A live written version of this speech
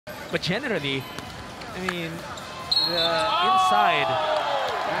But generally, I mean, the inside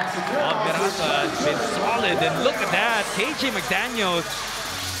of Meralco has been solid. And look at that, KJ McDaniels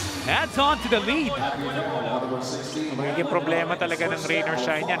adds on to the lead. Magiging problema talaga ng rain or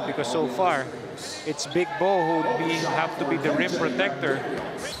shine yan because so far, it's Big Bo who have to be the rim protector.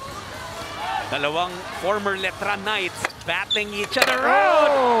 Dalawang former Letra Knights battling each other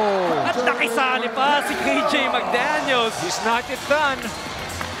out. At nakisali pa si KJ McDaniels. He's not yet done.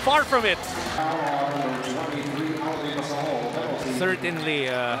 Far from it.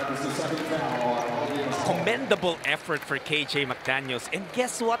 Certainly commendable effort for KJ McDaniels. And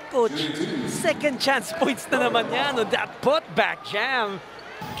guess what, Coach? Second chance points na naman yan on that putback jam.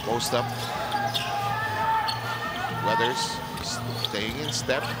 Post up. Weathers staying in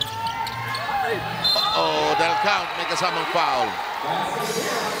step. Oh, that'll count. May kasamang foul.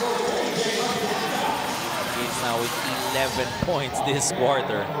 He's now with 11 points this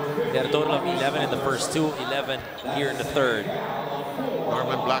quarter. They had a total of 11 in the first two, 11 here in the third.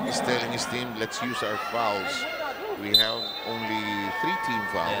 Norman Black is telling his team, let's use our fouls. We have only 3 team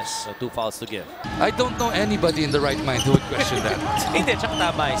fouls. Yes, so 2 fouls to give. I don't know anybody in the right mind who would question that. Hindi, tsaka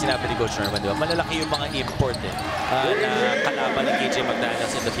tama yung sinabi ni Coach Norman, di ba? Malalaki yung mga import na kalaban ng KJ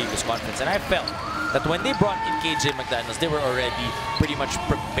McDaniels in the previous conference. And I felt that when they brought in KJ McDaniels, they were already pretty much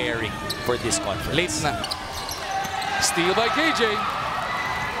preparing for this conference. Late na. Steal by KJ.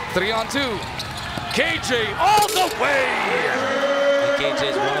 3-on-2. KJ all the way! And KJ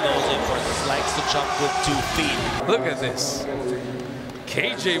is one of those imports that likes to jump with 2 feet. Look at this.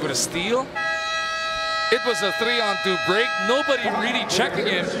 KJ with a steal. It was a 3-on-2 break. Nobody really checking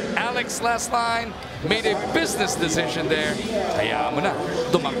him. Alex last line made a business decision there. Kaya mo na,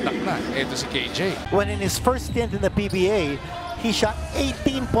 dumaktak na. Ito si KJ. When in his first stint in the PBA, he shot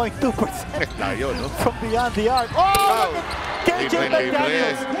 18.2% from beyond the arc. Oh, look at KJ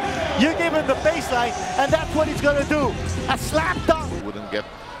McDaniels. You give him the baseline, and that's what he's going to do. A slam dunk. Wouldn't get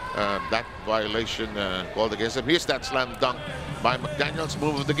that violation called against him. Here's that slam dunk by McDaniels.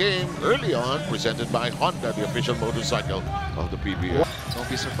 Move of the game early on, presented by Honda, the official motorcycle of the PBA. Don't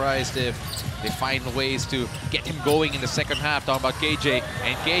be surprised if they find ways to get him going in the second half. Talking about KJ,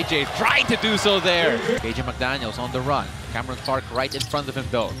 and KJ trying to do so there. KJ McDaniels on the run. Cameron Clark right in front of him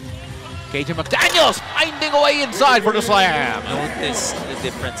though. KJ McDaniels finding a way inside for the slam. Notice the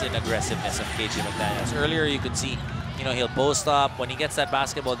difference in aggressiveness of KJ McDaniels. Earlier you could see, you know, he'll post up. When he gets that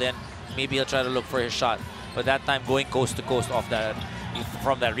basketball, then maybe he'll try to look for his shot. But that time going coast to coast off that,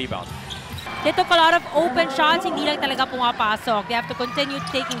 from that rebound. They took a lot of open shots, hindi lang talaga pumapasok. They have to continue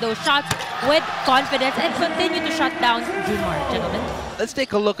taking those shots with confidence and continue to shut down Junmar, gentlemen. Let's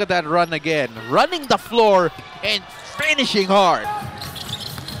take a look at that run again. Running the floor and finishing hard.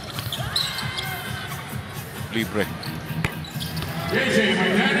 Libre.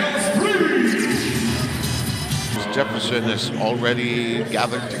 Jefferson has already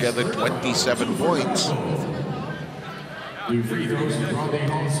gathered together 27 points.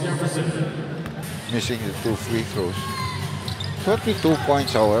 Missing the 2 free throws. 22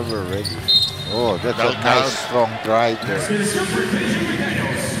 points, however, already. Oh, that's a nice strong drive there.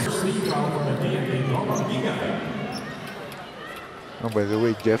 Oh, by the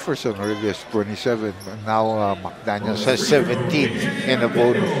way, Jefferson already has 27. Now McDaniels has 17 in a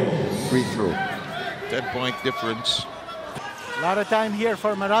bonus free throw. 10-point difference. A lot of time here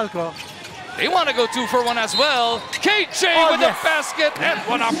for Meralco. They want to go 2 for 1 as well. KJ with the basket and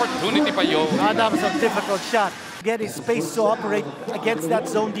one opportunity pa yun. That was a difficult shot. Get his space to operate against that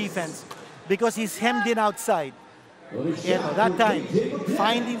zone defense because he's hemmed in outside. And that time,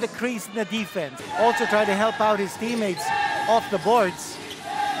 finding the crease in the defense. Also try to help out his teammates off the boards.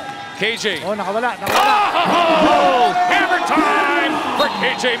 KJ. Oh, nakawala. Oh, hammer time for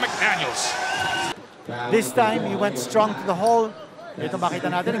KJ McDaniels. This time, he went strong to the hole. Ito makita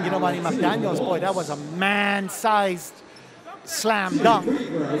natin ang ginawa ni McDaniels. Boy, that was a man-sized slam dunk.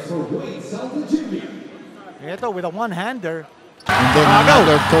 Ito with a one-hander. And then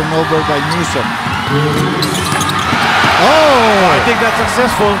another turnover by Newsom. Oh! I think that's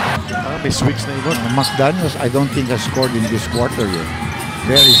successful. May swings na yun. McDaniels, I don't think has scored in this quarter yet.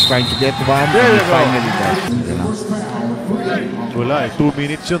 There he's trying to get one. There and you go. Finally does. Wala eh. 2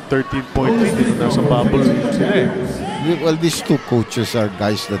 minutes yun, 13-point lead. Dito nasa bubble sila eh. Well, these two coaches are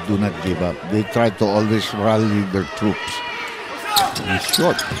guys that do not give up. They try to always rally their troops. He's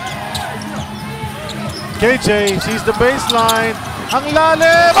short. KJ sees the baseline. Ang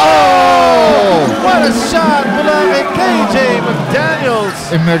lalim! Oh! What a shot mula kay KJ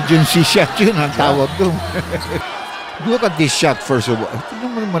McDaniels! Emergency shot yun ang tawag doon. Look at this shot first of all.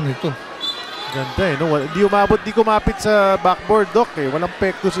 Tingnan mo naman ito. Ganda eh, no? Di umabot, di kumapit sa backboard, Doc eh. Walang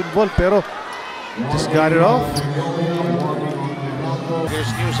pectus involved, pero just got it off. Here's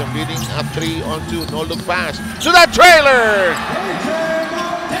Newsom leading at 3-on-2. No look pass to that trailer.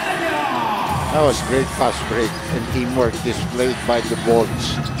 That was great fast break and teamwork displayed by the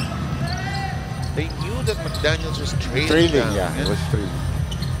Bolts. They knew that McDaniels was trailing down, Yeah, it was trailing.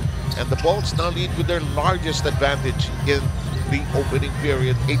 and the Bolts now lead with their largest advantage in the opening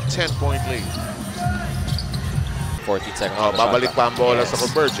period, a 10-point lead. 14 seconds. Oh, babalik pa ang bola sa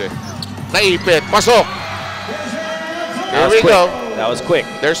Converge. Naipit, pasok. Here we go. That was quick.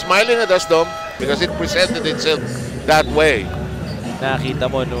 They're smiling at us, Dom, because it presented itself that way. Nakita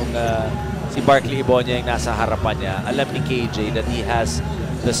mo nung si Barkley Ibonia yung nasa harapan niya, alam ni KJ that he has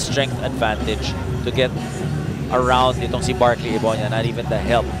the strength advantage to get around itong si Barkley Ibonia, not even the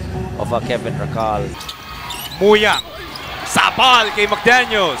help of Kevin Racal. Muyang. Sapal kay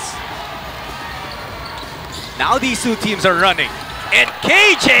McDaniels. Now these two teams are running. And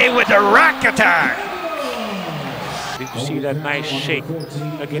KJ with the rack attack. Did you see that nice shake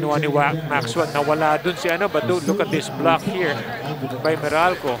na ginawa ni Maxwell? Nawala dun si ano, but dude, look at this block here by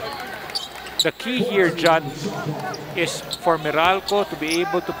Meralco. The key here, John, is for Meralco to be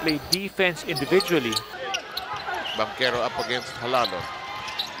able to play defense individually. Banquero up against Halalo.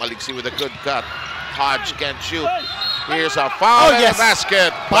 Maliksi with a good cut. Hodge can't shoot. Here's a foul in the basket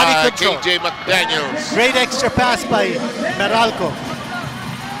by KJ McDaniels. Great extra pass by Meralco.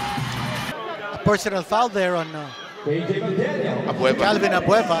 A personal foul there on Abueva. Calvin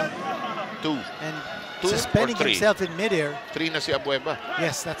Abueva. 2. And Two suspending or three? himself in midair. 3 na si Abueva.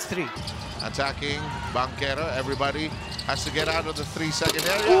 Yes, that's 3. Attacking Banquero. Everybody has to get out of the 3-second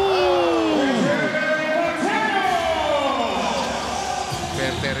area.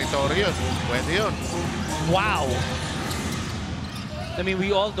 Fair territory yun. Pwede yun. Wow. I mean,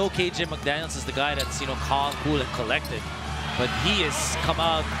 we all know KJ McDaniels is the guy that's, you know, calm, cool, and collected. But he has come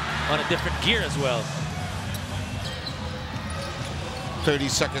out on a different gear as well. 30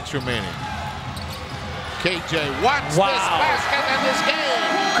 seconds remaining. KJ, watch this basket and this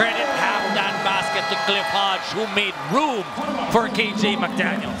game. Credit half that basket to Cliff Hodge, who made room for KJ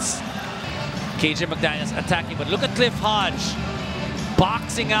McDaniels. KJ McDaniels attacking, but look at Cliff Hodge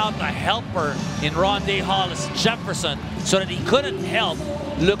boxing out a helper in Rondé Hollis Jefferson so that he couldn't help.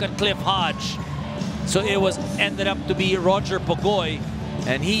 Look at Cliff Hodge. So it was ended up to be Roger Pogoy,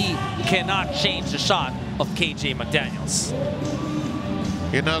 and he cannot change the shot of KJ McDaniels.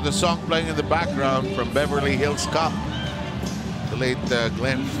 You know the song playing in the background from Beverly Hills Cop. The late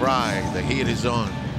Glenn Fry, The Heat Is On.